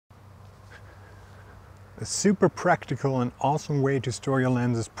a super practical and awesome way to store your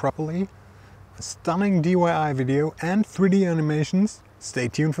lenses properly, a stunning DIY video and 3D animations. Stay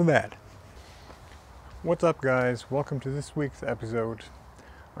tuned for that. What's up guys, welcome to this week's episode.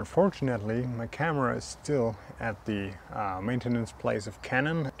 Unfortunately, my camera is still at the maintenance place of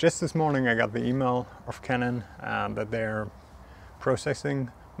Canon. Just this morning I got the email of Canon that they're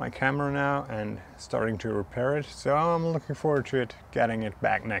processing my camera now and starting to repair it. So I'm looking forward to getting it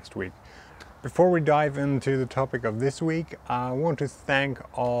back next week. Before we dive into the topic of this week, I want to thank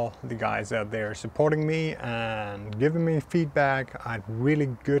all the guys out there supporting me and giving me feedback. I had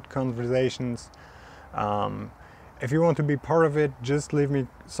really good conversations. If you want to be part of it, just leave me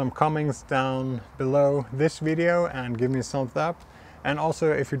some comments down below this video and give me a thumbs up. And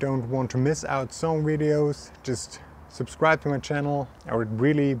also, if you don't want to miss out some videos, just subscribe to my channel. I would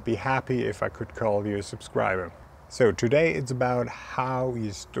really be happy if I could call you a subscriber. So today it's about how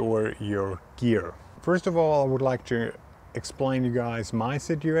you store your gear. First of all, I would like to explain you guys my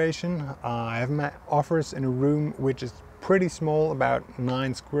situation. I have my office in a room which is pretty small, about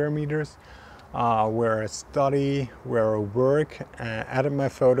 9 square meters. Where I study, where I work, edit my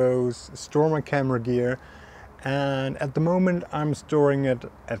photos, store my camera gear, and at the moment I'm storing it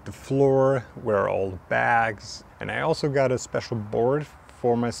at the floor where all the bags, and I also got a special board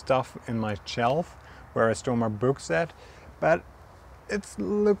for my stuff in my shelf where I store my books at, but it's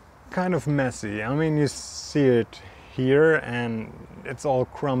look kind of messy. I mean, you see it here and it's all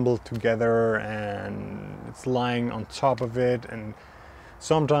crumbled together and it's lying on top of it, and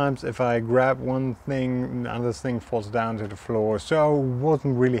sometimes if I grab one thing, another thing falls down to the floor, so I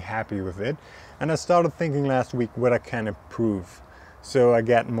wasn't really happy with it. And I started thinking last week what I can improve, so I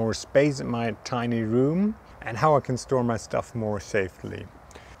get more space in my tiny room and how I can store my stuff more safely.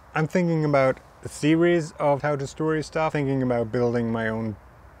 I'm thinking about a series of how to store your stuff, thinking about building my own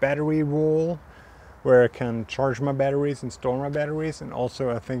battery wall where I can charge my batteries and store my batteries, and also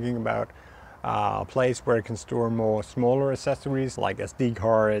I'm thinking about a place where I can store more smaller accessories like SD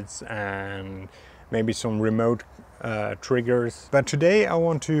cards and maybe some remote triggers. But today I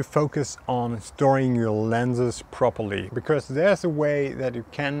want to focus on storing your lenses properly, because there's a way that you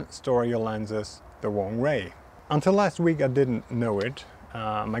can store your lenses the wrong way. Until last week I didn't know it.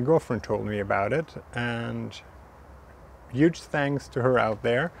 My girlfriend told me about it, and huge thanks to her out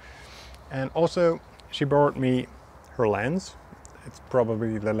there. And also she borrowed me her lens. It's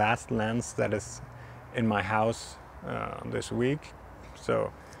probably the last lens that is in my house this week.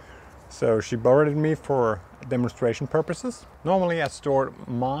 So she borrowed it me for demonstration purposes. Normally I stored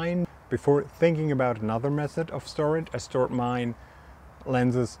mine before thinking about another method of storage. I stored mine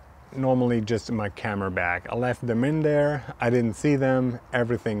lenses normally just in my camera bag. I left them in there, I didn't see them,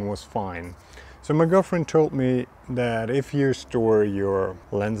 everything was fine. So my girlfriend told me that if you store your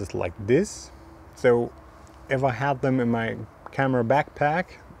lenses like this, so if I had them in my camera backpack,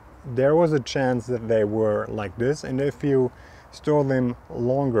 there was a chance that they were like this, and if you store them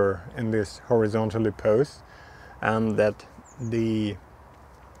longer in this horizontally pose, that the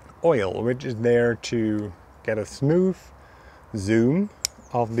oil, which is there to get a smooth zoom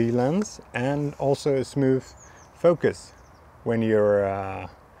of the lens and also a smooth focus when you're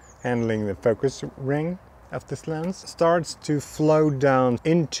handling the focus ring of this lens, starts to flow down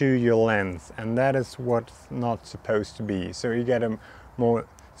into your lens, and that is what's not supposed to be. So you get a more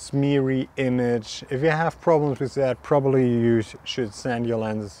smeary image. If you have problems with that, probably you should send your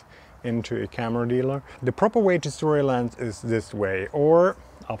lens into a camera dealer. The proper way to store a lens is this way, or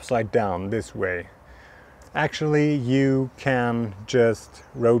upside down this way. Actually, you can just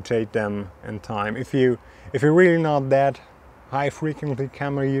rotate them in time. If you're really not that high frequently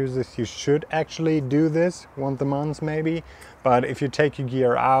camera users, you should actually do this once a month maybe, but if you take your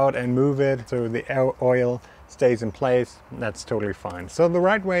gear out and move it so the oil stays in place, that's totally fine. So the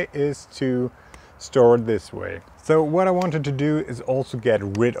right way is to store it this way. So what I wanted to do is also get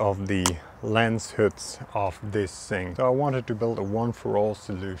rid of the lens hoods of this thing. So I wanted to build a one-for-all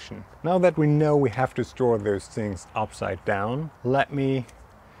solution. Now that we know we have to store those things upside down, let me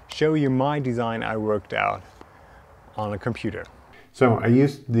show you my design I worked out on a computer. So I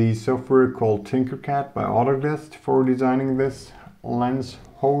used the software called Tinkercad by Autodesk for designing this lens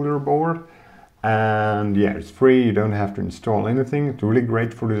holder board, and yeah, it's free, you don't have to install anything. It's really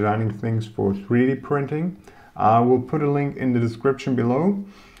great for designing things for 3D printing. I will put a link in the description below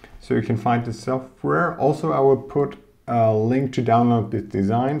so you can find the software. Also I will put a link to download this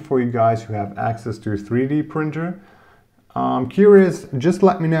design for you guys who have access to a 3D printer. I'm curious, just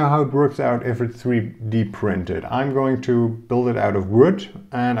let me know how it works out if it's 3D printed. I'm going to build it out of wood,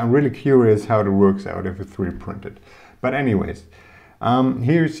 and I'm really curious how it works out if it's 3D printed. But anyways,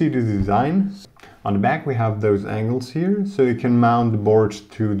 here you see the design. On the back we have those angles here, so you can mount the board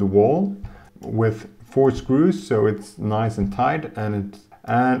to the wall with 4 screws, so it's nice and tight. And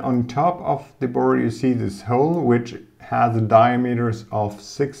on top of the board you see this hole which has a diameter of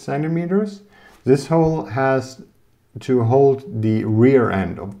 6 centimeters. This hole has to hold the rear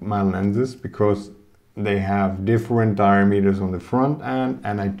end of my lenses because they have different diameters on the front end,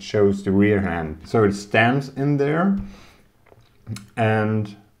 and I chose the rear end. So it stands in there.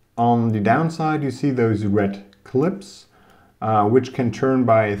 And on the downside you see those red clips which can turn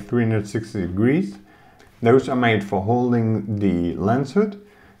by 360 degrees. Those are made for holding the lens hood.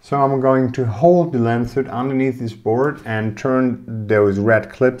 So I'm going to hold the lens hood underneath this board and turn those red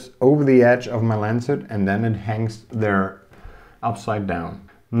clips over the edge of my lens hood, and then it hangs there upside down.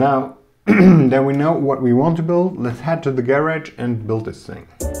 Now that we know what we want to build, let's head to the garage and build this thing.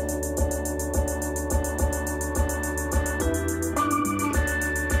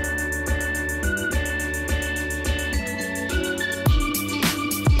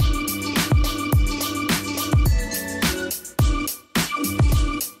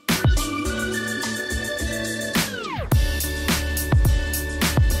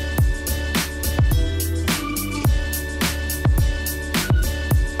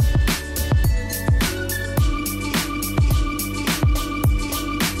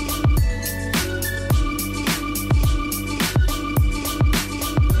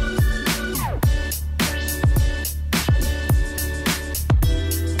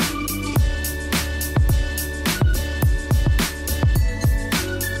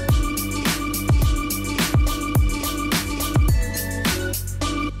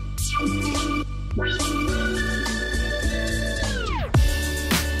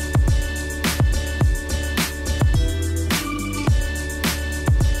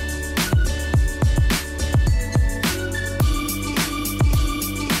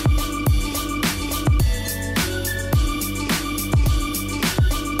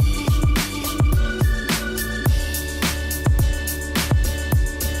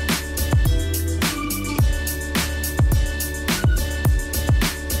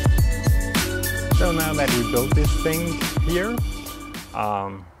 So now that we built this thing here,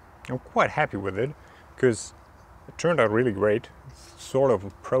 I'm quite happy with it because it turned out really great. It's sort of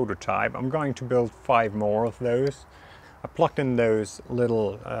a prototype. I'm going to build 5 more of those. I plugged in those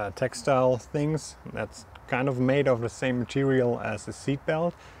little textile things that's kind of made of the same material as the seat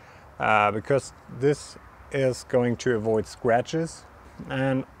belt because this is going to avoid scratches.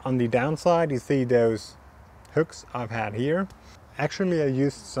 And on the downside you see those hooks I've had here. Actually I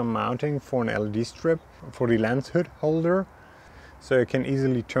used some mounting for an LED strip for the lens hood holder, so you can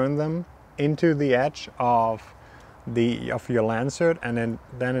easily turn them into the edge of your lens hood, and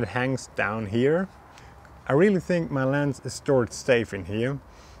then it hangs down here. I really think my lens is stored safe in here,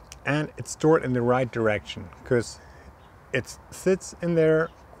 and it's stored in the right direction because it sits in there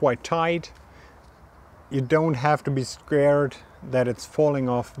quite tight. You don't have to be scared that it's falling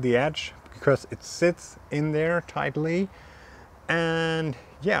off the edge because it sits in there tightly. And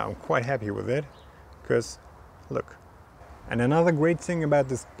yeah, I'm quite happy with it because look. And another great thing about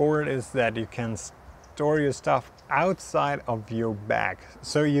this board is that you can store your stuff outside of your bag.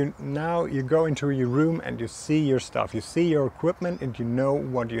 So now you go into your room and you see your stuff, you see your equipment, and you know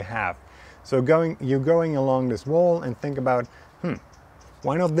what you have. So you're going along this wall and think about,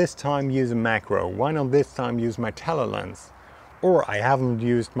 why not this time use a macro? Why not this time use my telelens? Or I haven't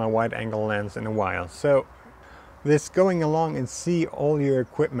used my wide angle lens in a while. So this going along and see all your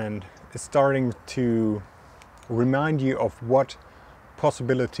equipment is starting to remind you of what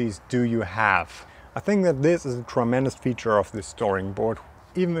possibilities do you have. I think that this is a tremendous feature of this storing board.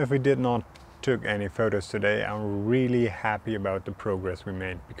 Even if we did not took any photos today, I'm really happy about the progress we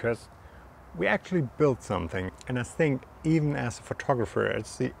made because we actually built something. And I think even as a photographer,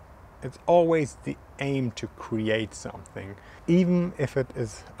 it's always the aim to create something, even if it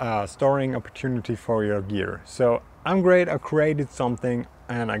is a storing opportunity for your gear. So I'm great, I created something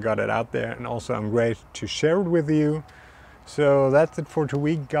and I got it out there, and also I'm great to share it with you. So that's it for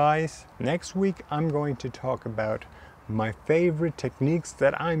today, guys. Next week I'm going to talk about my favorite techniques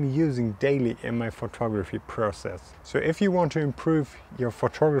that I'm using daily in my photography process. So if you want to improve your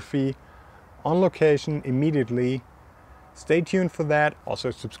photography on location immediately, stay tuned for that.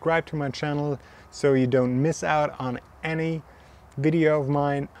 Also subscribe to my channel so you don't miss out on any video of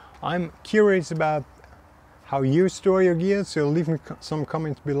mine. I'm curious about how you store your gear, so leave me some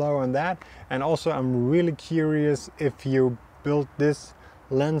comments below on that. And also I'm really curious if you built this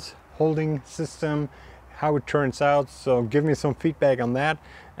lens holding system, how it turns out, so give me some feedback on that.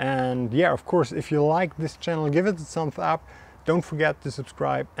 And yeah, of course, if you like this channel, give it a thumbs up, Don't forget to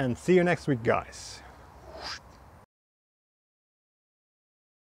subscribe and see you next week, guys.